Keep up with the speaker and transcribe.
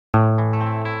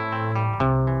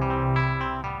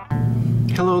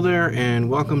Hello there, and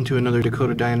welcome to another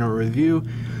Dakota Dino review.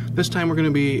 This time we're going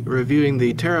to be reviewing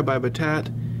the Terra by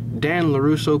Battat Dan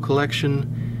LaRusso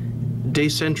collection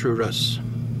Dacentrurus.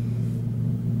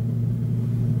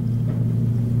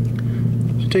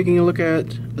 So taking a look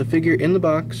at the figure in the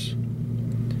box,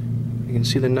 you can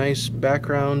see the nice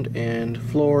background and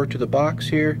floor to the box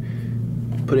here,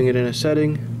 putting it in a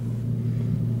setting.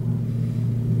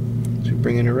 So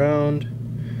bring it around.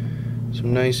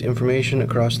 Some nice information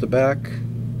across the back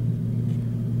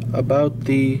about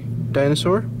the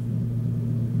dinosaur.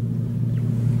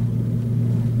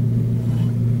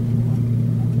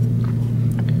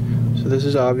 So this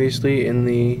is obviously in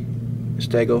the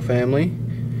Stego family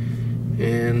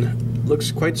and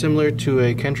looks quite similar to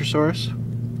a Kentrosaurus.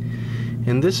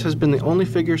 And this has been the only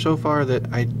figure so far that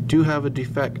I do have a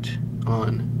defect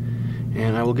on,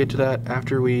 and I will get to that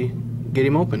after we get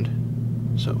him opened.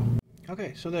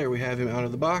 Okay, so there we have him out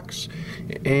of the box,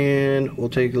 and we'll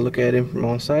take a look at him from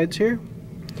all sides here.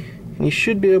 And you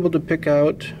should be able to pick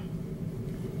out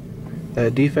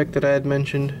that defect that I had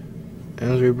mentioned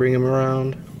as we bring him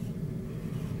around.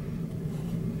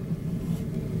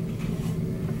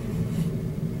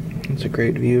 It's a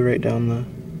great view right down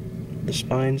the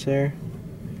spines there.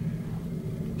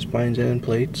 Spines and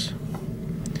plates.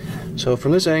 So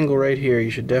from this angle right here, you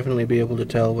should definitely be able to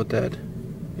tell what that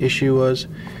issue was.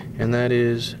 And that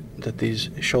is that these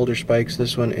shoulder spikes,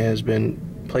 this one has been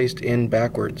placed in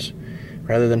backwards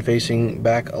rather than facing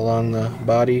back along the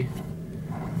body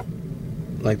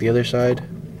like the other side.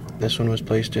 This one was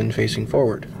placed in facing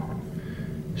forward.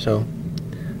 So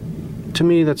to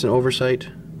me that's an oversight,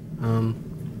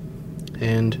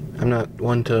 and I'm not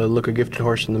one to look a gifted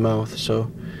horse in the mouth,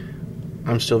 so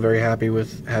I'm still very happy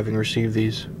with having received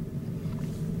these.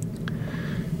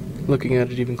 Looking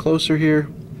at it even closer here,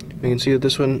 we can see that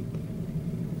this one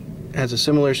has a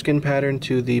similar skin pattern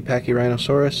to the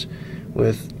Pachyrhinosaurus,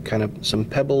 with kind of some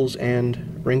pebbles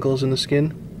and wrinkles in the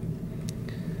skin.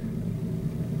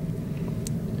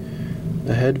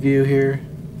 The head view here.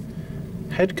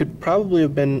 Head could probably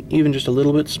have been even just a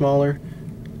little bit smaller.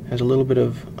 Has a little bit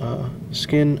of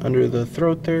skin under the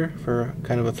throat there for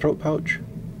kind of a throat pouch.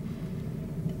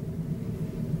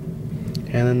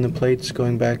 And then the plates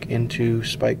going back into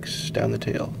spikes down the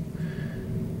tail.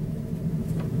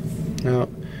 Now,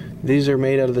 these are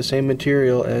made out of the same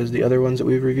material as the other ones that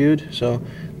we've reviewed, so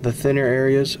the thinner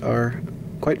areas are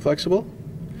quite flexible,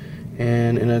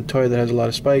 and in a toy that has a lot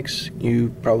of spikes,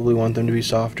 you probably want them to be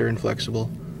softer and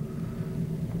flexible.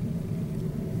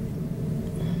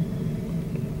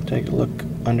 Take a look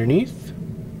underneath.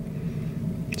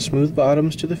 Smooth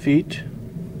bottoms to the feet.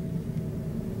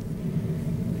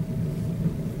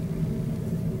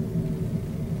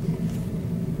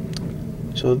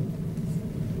 So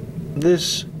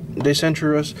this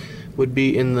Dacentrurus would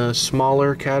be in the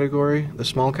smaller category, the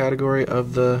small category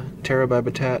of the Terra by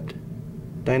Battat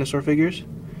dinosaur figures.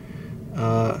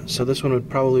 So this one would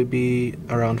probably be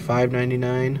around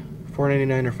 $5.99,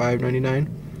 $4.99 or $5.99,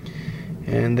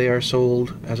 and they are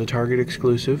sold as a Target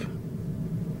exclusive.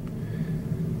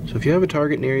 So if you have a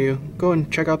Target near you, go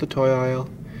and check out the toy aisle.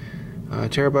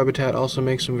 Terra by Battat also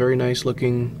makes some very nice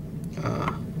looking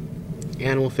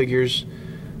animal figures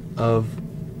of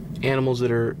animals that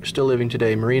are still living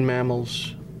today, marine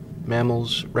mammals,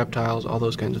 reptiles, all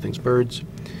those kinds of things, birds.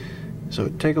 So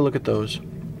take a look at those.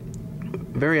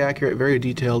 Very accurate, very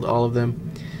detailed, all of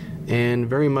them, and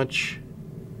very much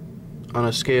on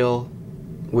a scale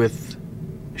with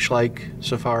Schleich,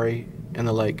 Safari, and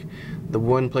the like. The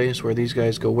one place where these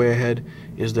guys go way ahead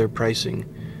is their pricing.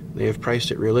 They have priced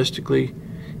it realistically,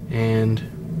 and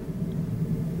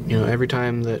you know, every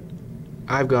time that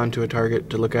I've gone to a Target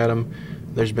to look at them,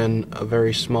 there's been a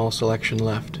very small selection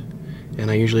left, and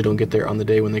I usually don't get there on the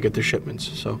day when they get their shipments.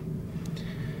 So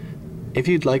if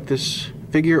you'd like this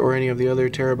figure or any of the other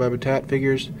Terra by Battat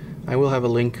figures, I will have a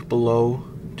link below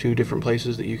to different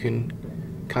places that you can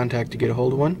contact to get a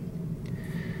hold of one.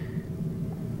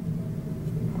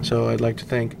 So I'd like to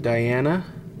thank Dianna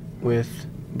with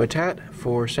Battat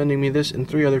for sending me this and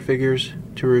 3 other figures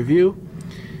to review.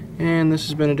 And this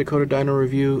has been a Dakota Dino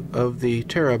review of the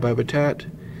Terra by Battat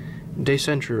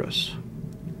Dacentrurus.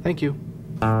 Thank you.